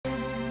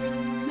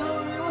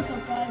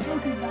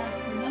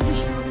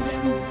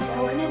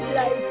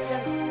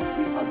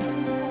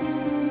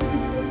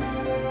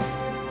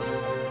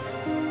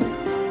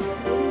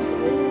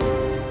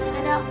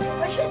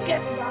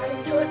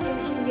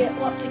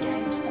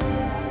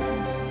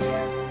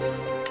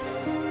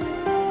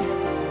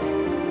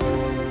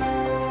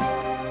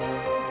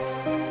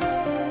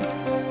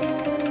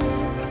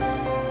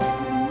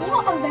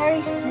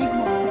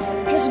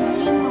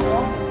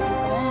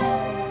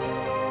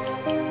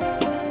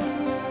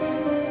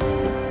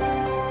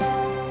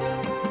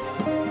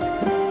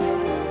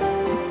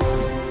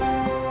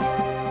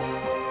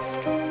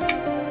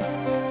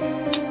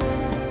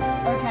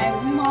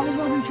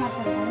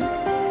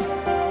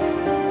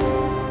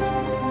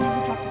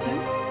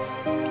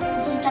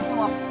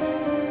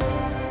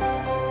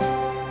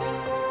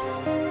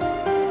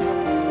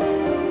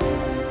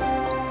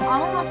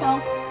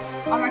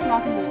I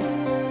can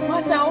do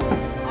myself. I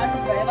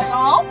can be like,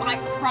 oh, I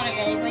pretty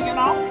easy, you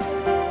know.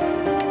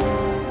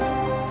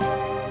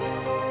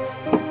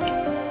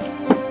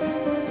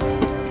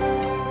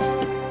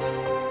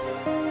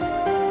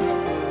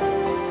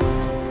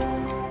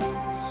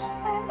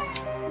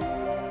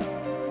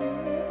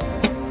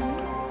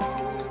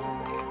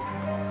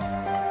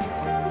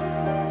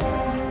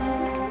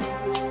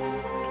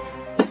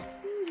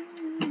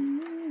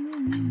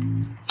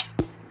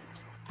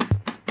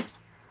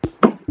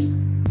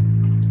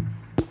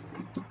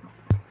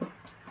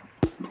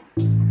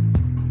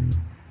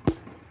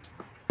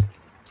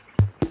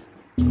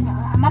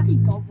 I'm actually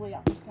doubly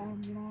up this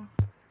time, you know.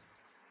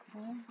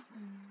 Okay.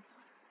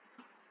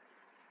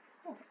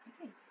 Oh,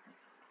 okay.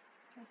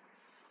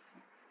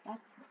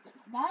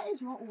 That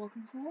is what we're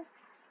looking for.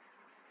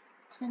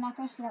 Because then I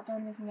go sit up there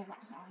and we can get that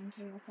iron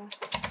key real quick.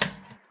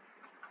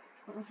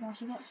 But we can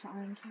actually get the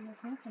iron key real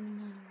quick and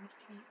then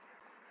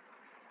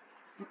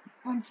okay.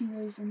 One key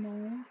goes in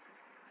there.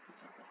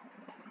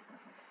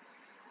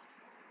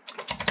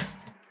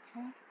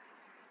 Okay.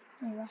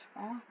 Let me rush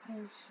back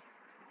because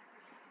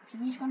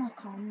he's gonna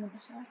come in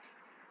a sec.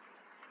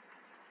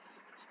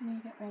 Just need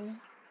to get ready.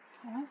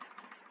 Okay.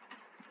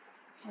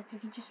 Okay,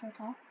 Piggy just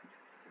woke up.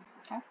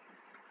 Okay.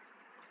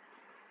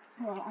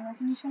 Well, I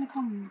reckon he's gonna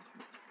come.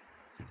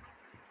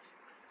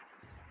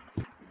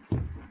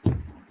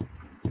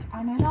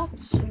 I know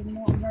that's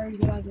not a very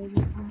good idea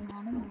to come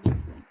around him.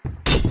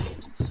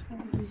 It's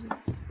very easy.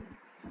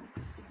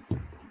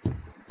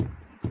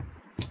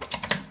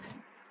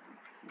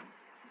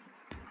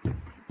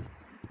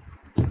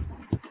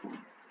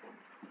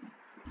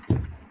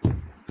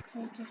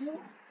 Okay, did it?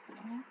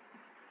 Okay.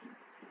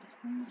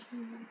 1, 2.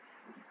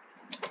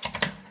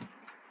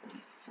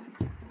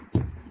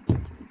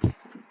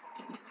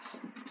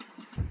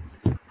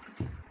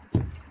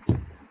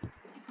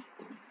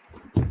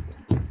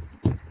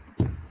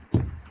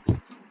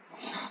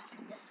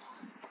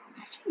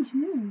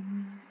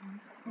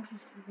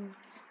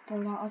 Bro,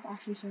 that was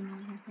actually so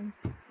nice, I think.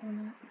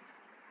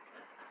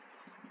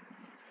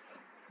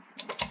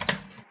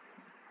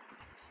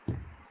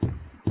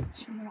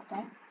 Shouldn't up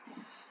there.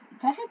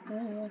 Perfect,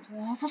 good.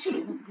 That's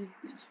actually good.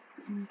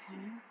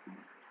 Okay.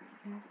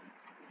 Yeah.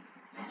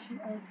 That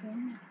should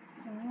open.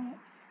 Alright.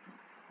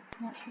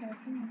 That should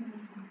open.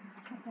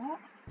 Like that.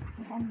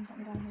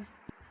 Something down here.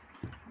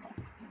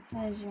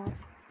 There's your.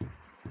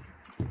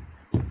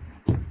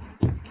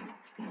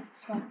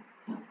 Let's go.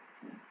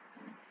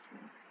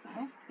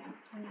 Okay.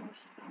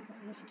 Put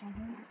this down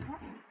here. Okay.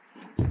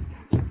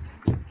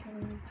 Okay,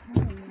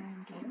 turn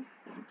around here.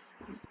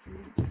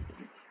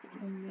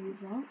 And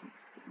move on.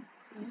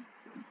 Okay.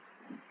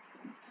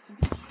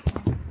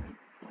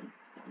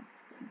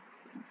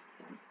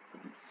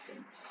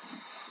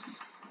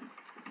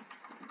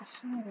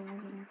 I'm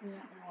gonna be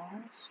at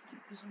lost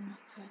because I'm not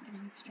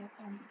getting stuck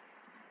on.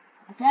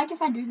 I feel like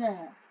if I do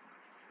that.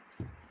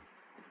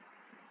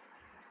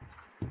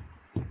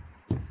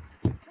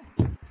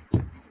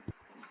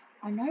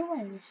 I know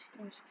where this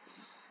goes.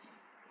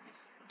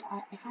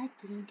 If I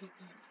didn't get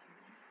that.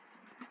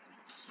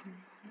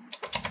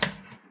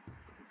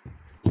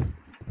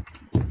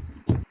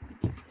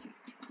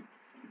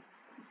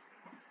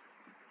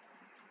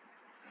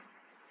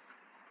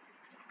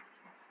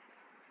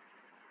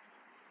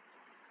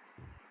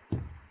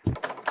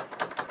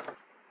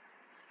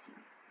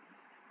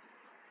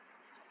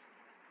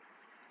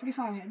 Pretty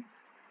far ahead.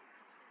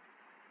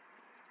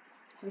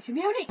 So we should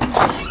be able to eat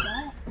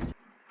that.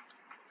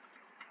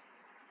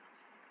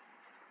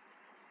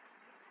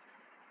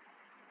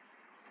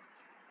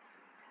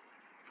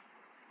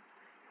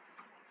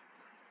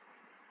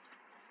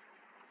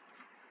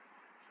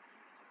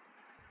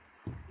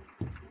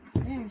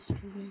 There's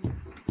Piggy.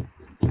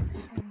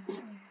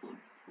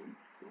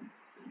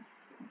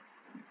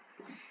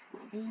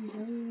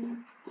 Easy.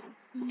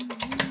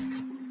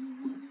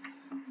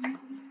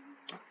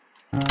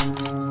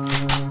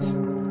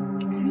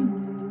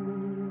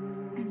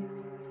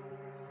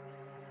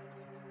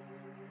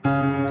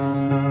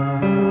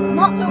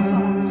 Not so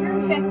fast. You're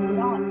infected,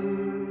 aren't you?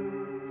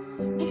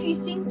 If you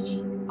think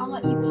I'll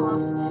let you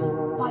pass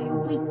by your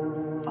big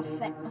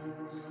effect.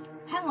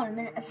 Hang on a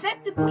minute.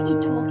 Affected? What are you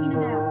talking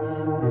about?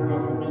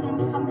 There's been a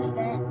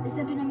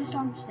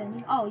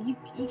misunderstanding. Oh, you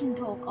can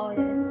talk. Oh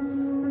yeah.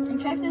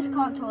 Infectors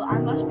can't talk. I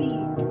must be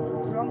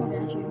wrong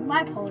about you.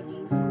 My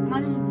apologies. My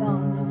name is Bell.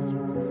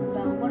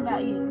 Bell. What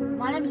about you?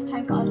 My name is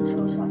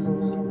Tank_Sauce.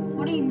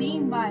 What do you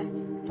mean by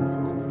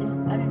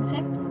an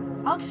infected?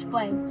 I'll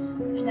explain.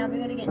 So now we're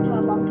gonna get to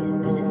our bunker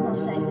because it's not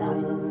safe out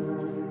here.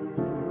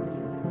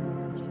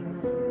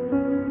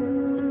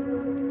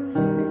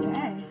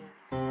 Okay.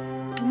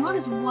 We might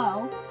as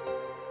well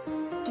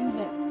do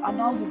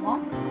another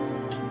one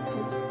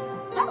because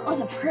that was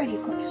a pretty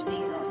quick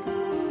speed run.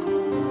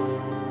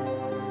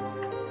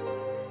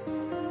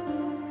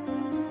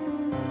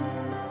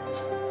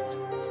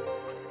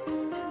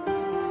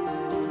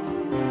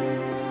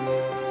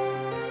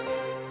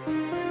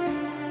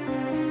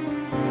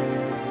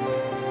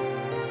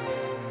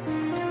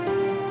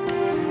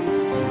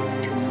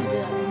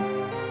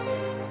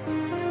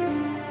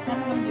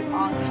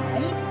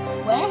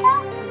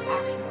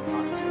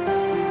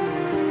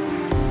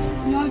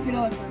 look at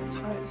all the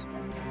tires.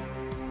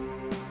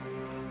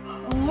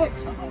 Alright,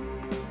 so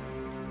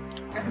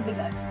that could be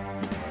good.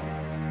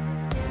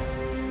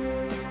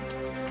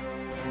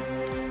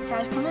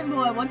 Guys, comment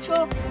below what's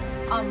your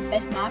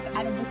best map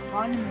out of book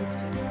 1 and book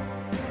 2.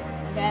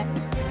 Okay?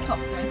 Top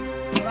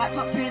 3. Write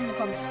top 3 in the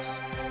comments.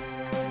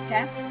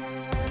 Okay?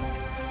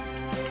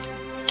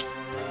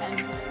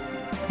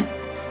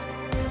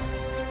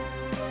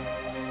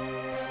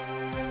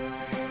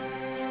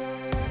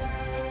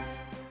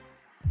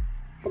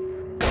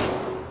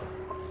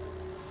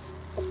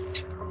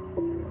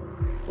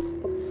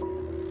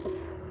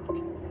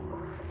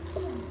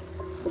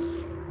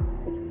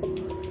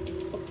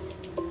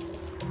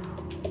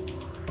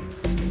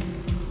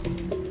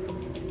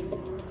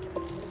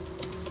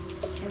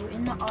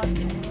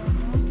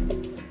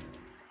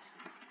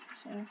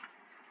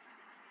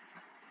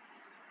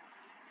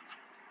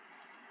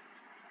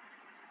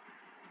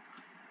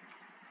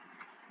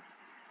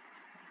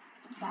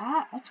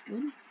 That's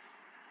good.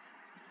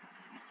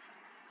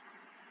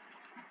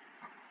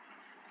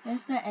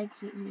 There's the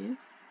exit view.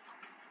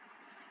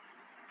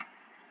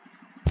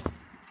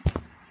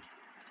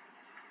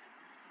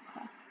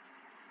 Okay.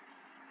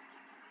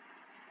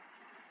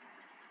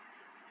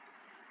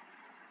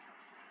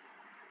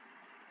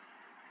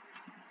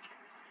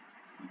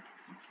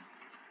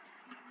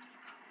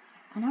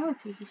 I know where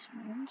piggy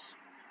spawns.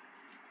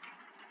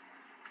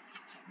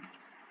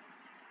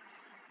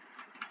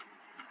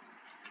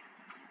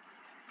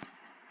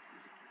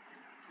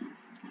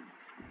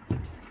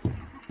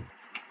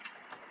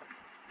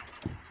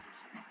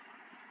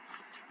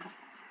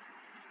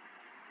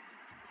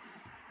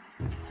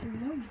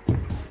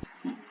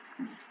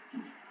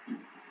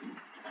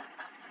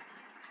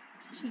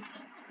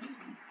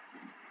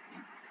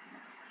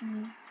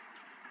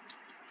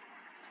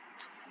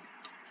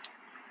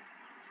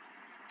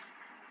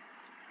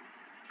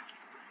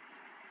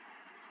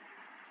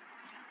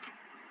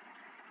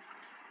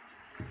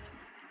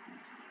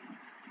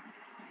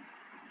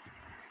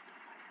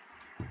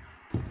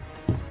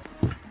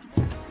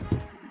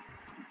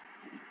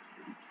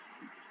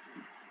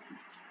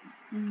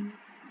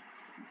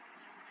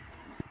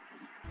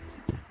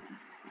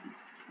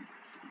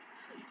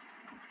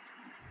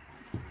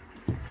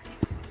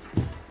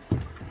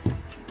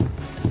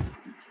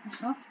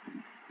 Off.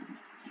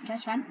 Okay,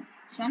 Sven.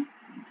 Okay,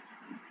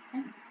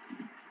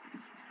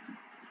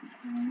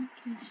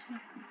 so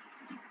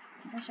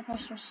we're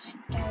supposed to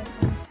scare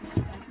them.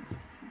 So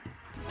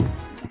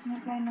I'm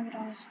not going over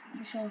guys.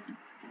 So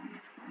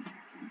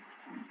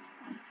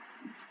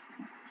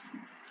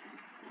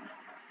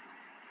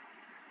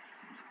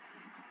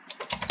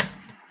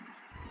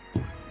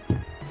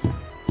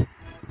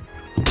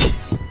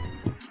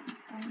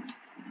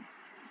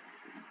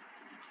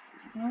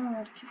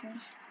alright, you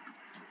guys.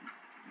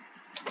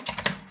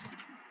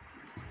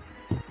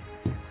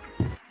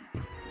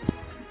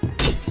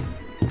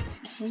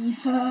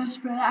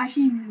 First, but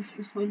actually this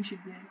flinched a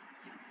bit.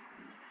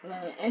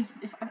 But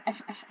if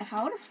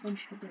I would have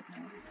flinched a bit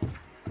more, it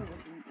would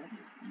have been good.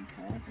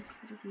 Okay, just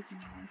gotta keep an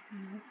eye on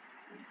there.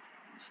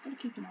 Just gotta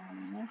keep an eye on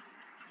there.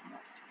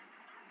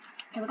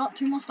 Okay, we got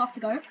 2 more stuff to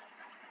go.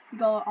 We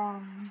got that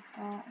and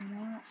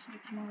that, so we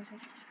can always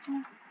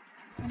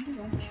and the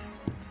wrench.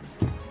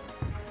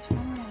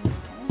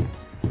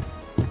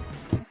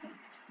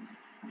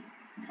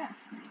 Okay.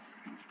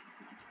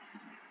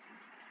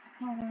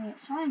 Now we're gonna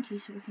get sign key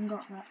so we can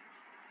got that.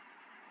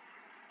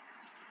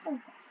 Oh.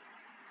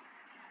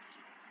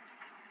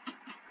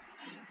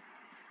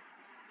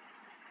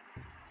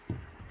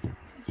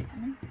 He's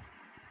coming.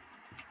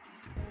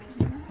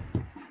 Got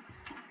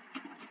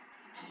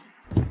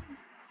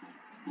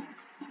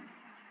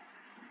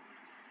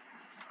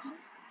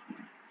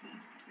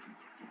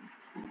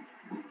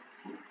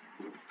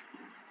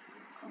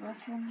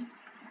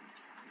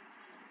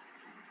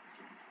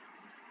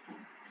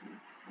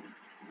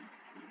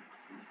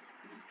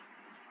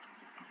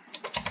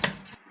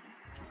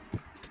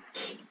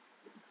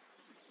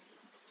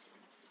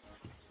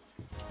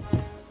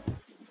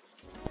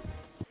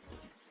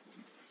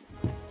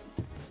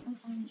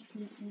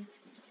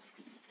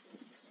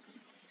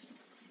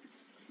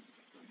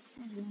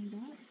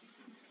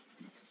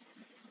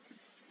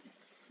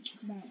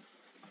that one.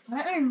 I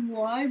don't know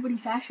why, but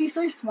he's actually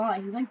so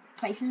smart. He's like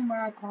placing him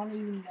where I can't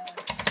even go.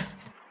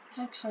 He's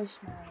like so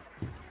smart.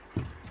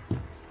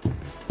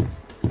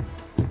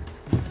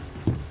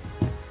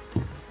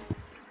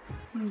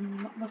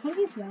 Look at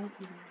his life.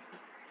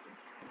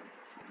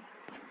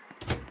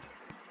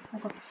 Oh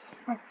god.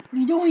 Bro, what are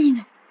you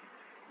doing?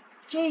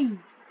 G-Man.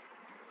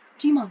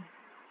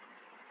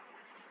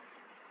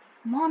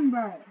 Come on,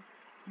 bro.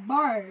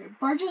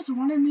 Bro just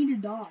wanted me to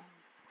die.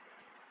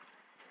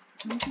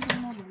 This is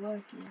gonna never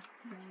work here.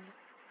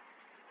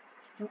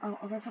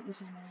 I'll go put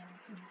this in when I'm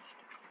finished.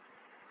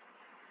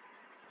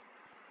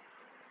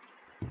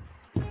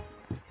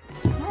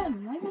 Man,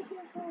 why am I making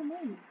it so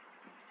late?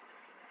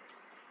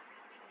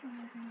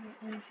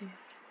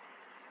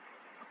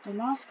 The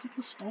last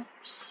couple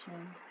steps, so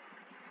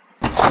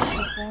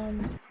step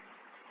 1.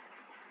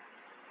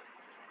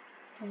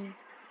 Okay.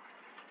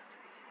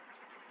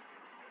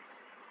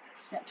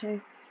 Step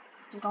 2.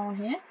 Just go on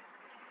here.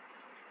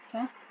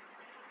 Okay.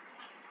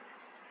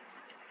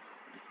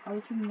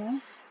 Open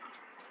this.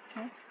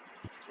 Okay.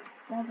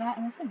 Grab that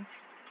and we're finished.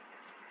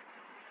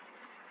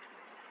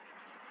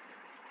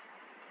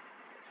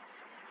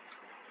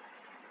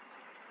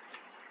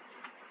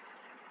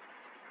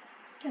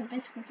 Yeah,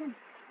 basically finished.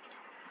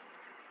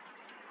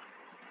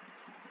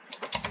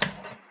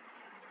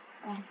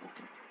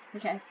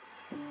 Okay.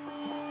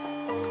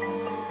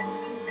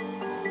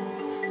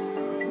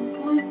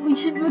 We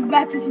should look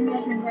back to some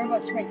random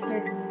robots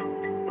breakthrough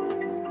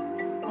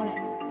on it.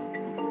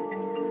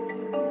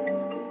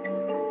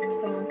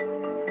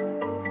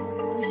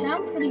 You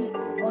sound pretty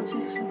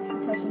autistic for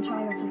a person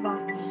trying not to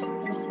laugh in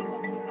a scene.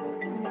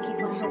 I'm gonna keep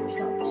my hopes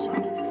up, so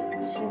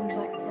it seems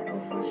like a little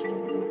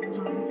frustrating at the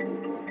time.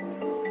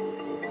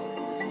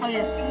 Oh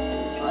yeah,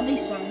 so at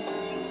least so.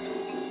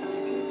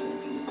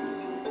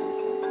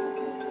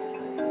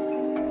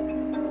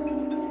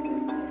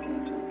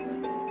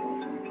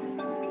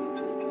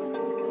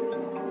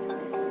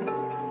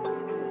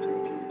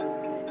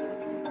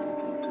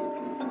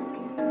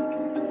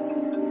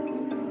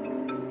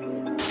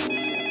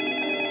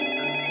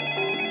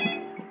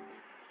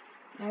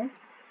 No?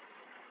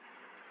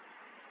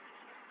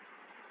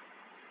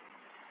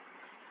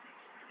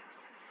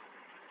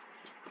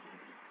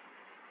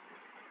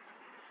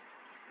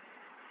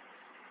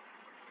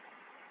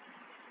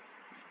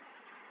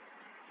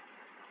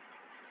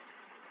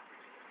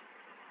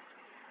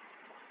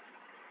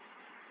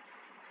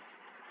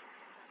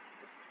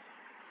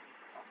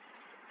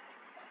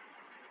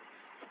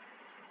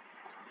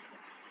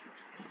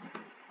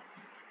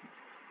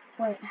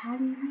 Wait, how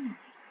do you know?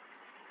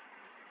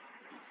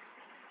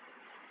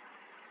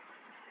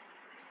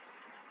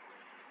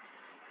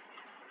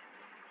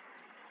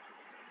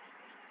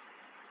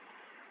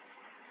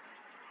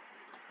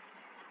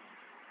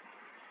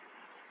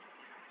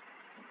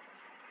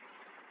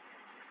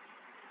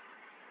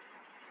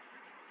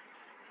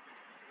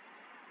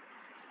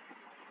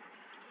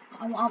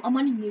 I'm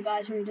letting you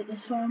guys read it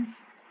this time.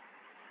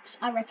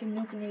 I reckon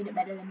you can read it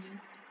better than me.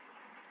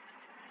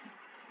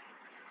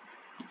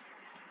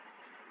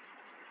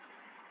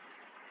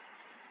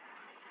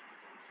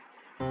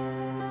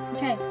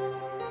 Okay.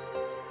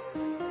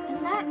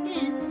 And that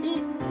is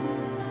it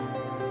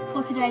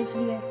for today's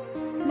video.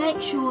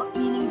 Make sure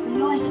you leave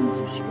a like and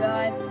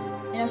subscribe.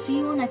 And I'll see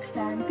you all next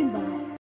time. Goodbye.